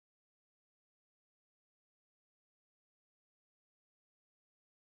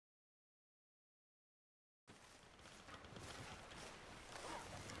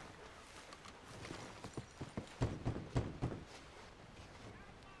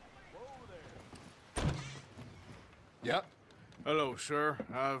Yep. Hello, sir.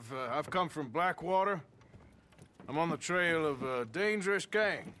 I've come from Blackwater. I'm on the trail of a dangerous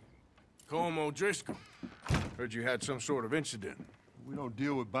gang. Colm O'Driscoll. Heard you had some sort of incident. We don't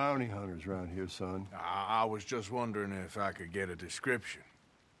deal with bounty hunters around here, son. I was just wondering if I could get a description.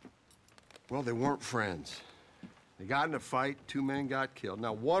 Well, they weren't friends. They got in a fight, 2 men got killed.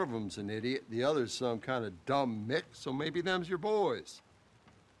 Now, one of them's an idiot, the other's some kind of dumb mix, so maybe them's your boys.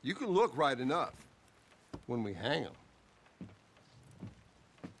 You can look right enough when we hang them.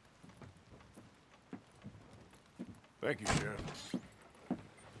 Thank you, Sheriff.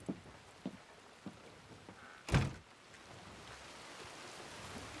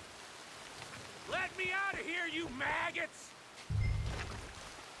 Let me out of here, you maggots!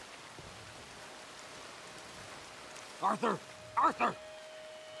 Arthur! Arthur!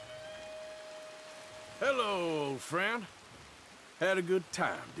 Hello, old friend. Had a good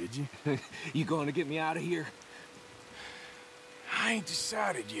time, did you? You going to get me out of here? I ain't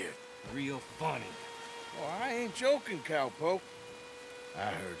decided yet. Real funny. Oh, I ain't joking, cowpoke. I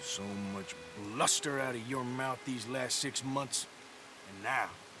heard so much bluster out of your mouth these last 6 months. And now,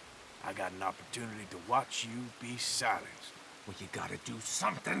 I got an opportunity to watch you be silenced. Well, you gotta do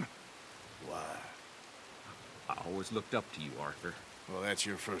something. Why? I always looked up to you, Arthur. Well, that's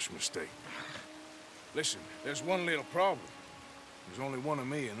your first mistake. Listen, there's one little problem. There's only one of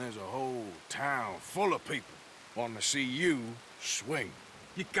me, and there's a whole town full of people wanting to see you swing.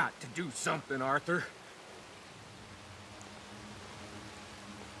 You got to do something, Arthur.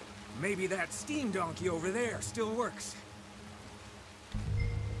 Maybe that steam donkey over there still works.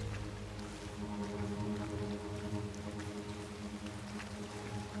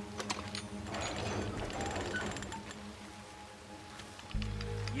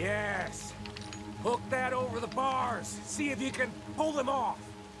 Yes! Hook that over the bars. See if you can pull them off.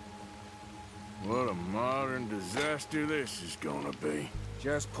 What a modern disaster this is gonna be.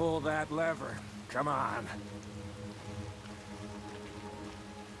 Just pull that lever. Come on.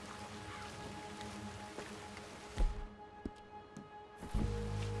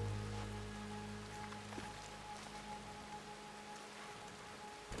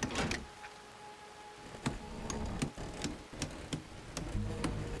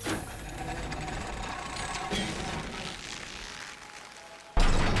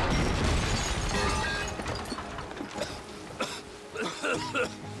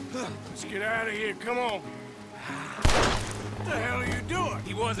 Let's get out of here, come on. What the hell are you doing?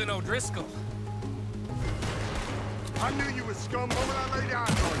 He wasn't O'Driscoll. I knew you was scum the moment I laid eyes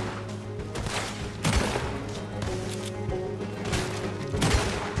on you.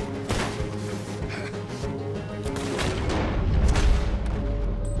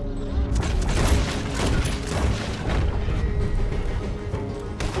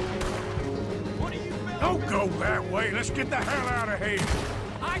 Don't go that way. Let's get the hell out of here.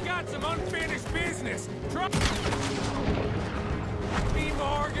 I got some unfinished business. Trust me,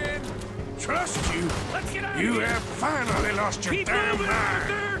 Morgan. Trust you? Let's get out of You here. have finally lost your Keep damn moving,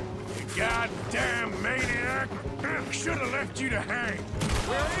 mind. Arthur. You goddamn maniac. Should have left you to hang.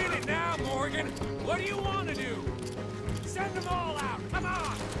 We're in it now, Morgan. What do you want to do? Send them all out. Come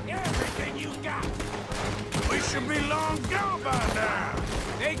on. Everything you got. We should be long gone by now.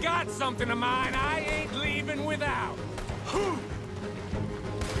 They got something of mine I ain't leaving without. Whew.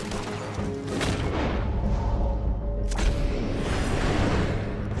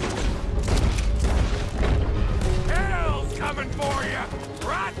 Hell's coming for you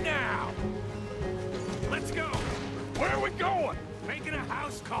right now. Let's go. Where are we going? Making a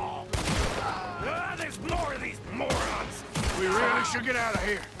house call. There's more of these morons. We really should get out of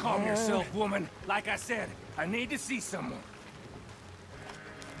here. Calm yourself, woman. Like I said, I need to see someone.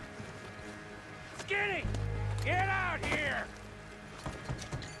 Skinny! Get out here!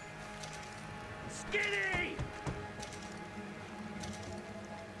 Skinny!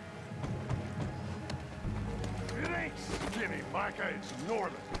 It ain't skinny, Micah. It's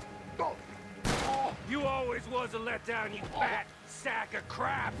northern. Go. You always was a letdown, you fat sack of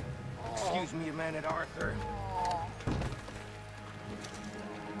crap! Excuse me a minute, Arthur.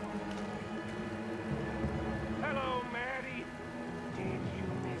 Hello, Maddie. Did you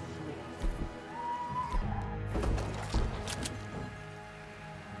miss me?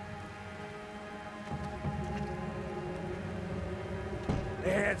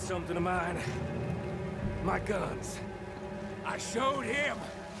 They had something of mine. My guns. I showed him,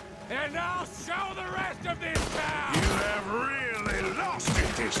 and I'll show the rest of this town! You have really lost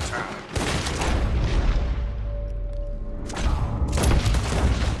it this time.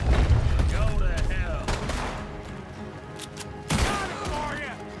 Go to hell. Got it for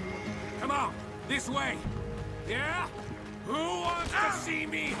you! Come on, this way. Yeah? Who wants to see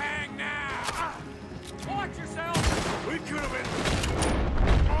me hang now? Watch yourself! We could have been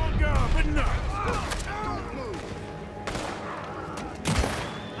all gone, but no. Don't move!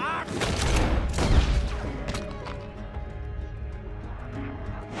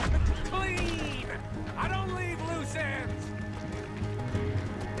 Clean! I don't leave loose ends!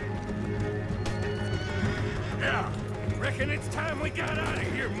 Yeah. Reckon it's time we got out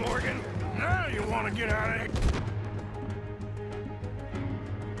of here, Morgan. Now you want to get out of here?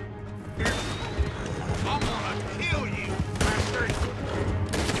 I'm gonna kill you, bastard!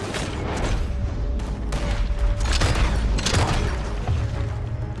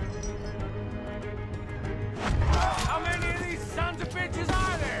 How many of these sons of bitches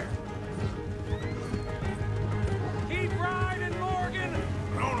are there? Keep riding, Morgan!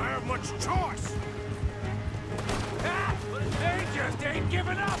 I don't have much choice. Ah, they just ain't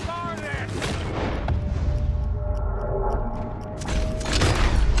giving up, are they?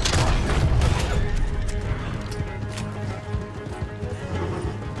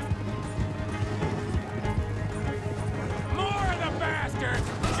 More of the bastards!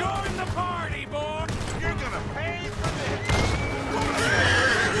 Join the party, boy! You're gonna pay for this.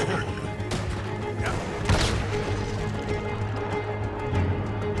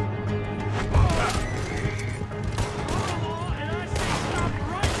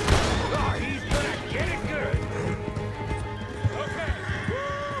 Oh, he's gonna get it good! Okay.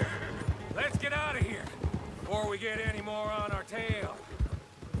 Let's get out of here, before we get any more on our tail.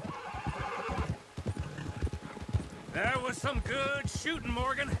 That was some good shooting,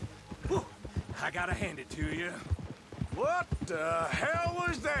 Morgan. Whew. I gotta hand it to you. What the hell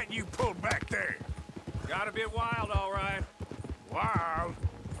was that you pulled back there? Got a bit wild, all right. Wild?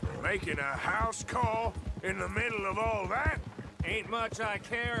 Making a house call in the middle of all that? Ain't much I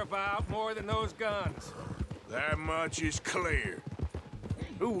care about more than those guns. That much is clear.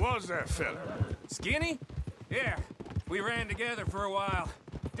 Who was that fella? Skinny? Yeah, we ran together for a while.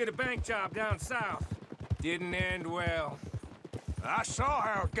 Did a bank job down south. Didn't end well. I saw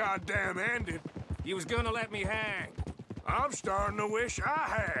how it goddamn ended. He was gonna let me hang. I'm starting to wish I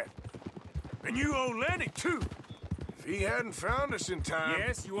had. And you owe Lenny, too. If he hadn't found us in time...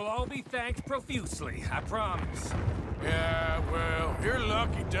 Yes, you will all be thanked profusely, I promise. Yeah, well, you're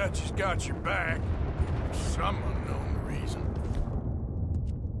lucky Dutch has got your back. For some unknown reason.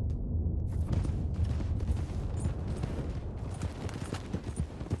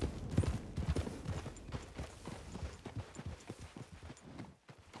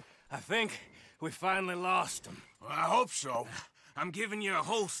 I think we finally lost him. Well, I hope so. I'm giving you a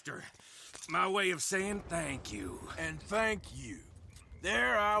holster. My way of saying thank you. And thank you.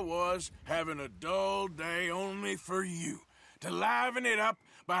 There I was, having a dull day only for you. To liven it up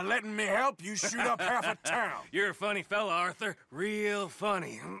by letting me help you shoot up half a town. You're a funny fella, Arthur. Real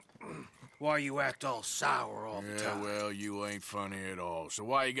funny. Why you act all sour all the Yeah, time? well, you ain't funny at all. So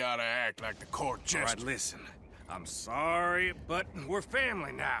why you gotta act like the court All right, jester? listen. I'm sorry, but we're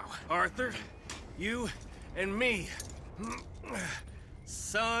family now. Arthur, you and me.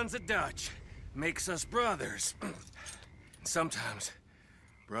 Sons of Dutch makes us brothers. Sometimes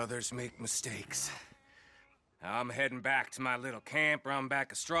brothers make mistakes. I'm heading back to my little camp around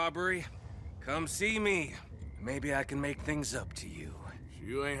back of Strawberry. Come see me. Maybe I can make things up to you. So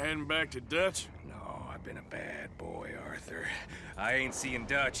you ain't heading back to Dutch? No, I've been a bad boy, Arthur. I ain't seeing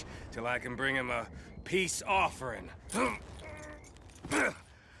Dutch till I can bring him a peace offering.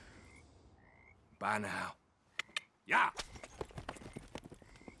 Bye now. Yeah.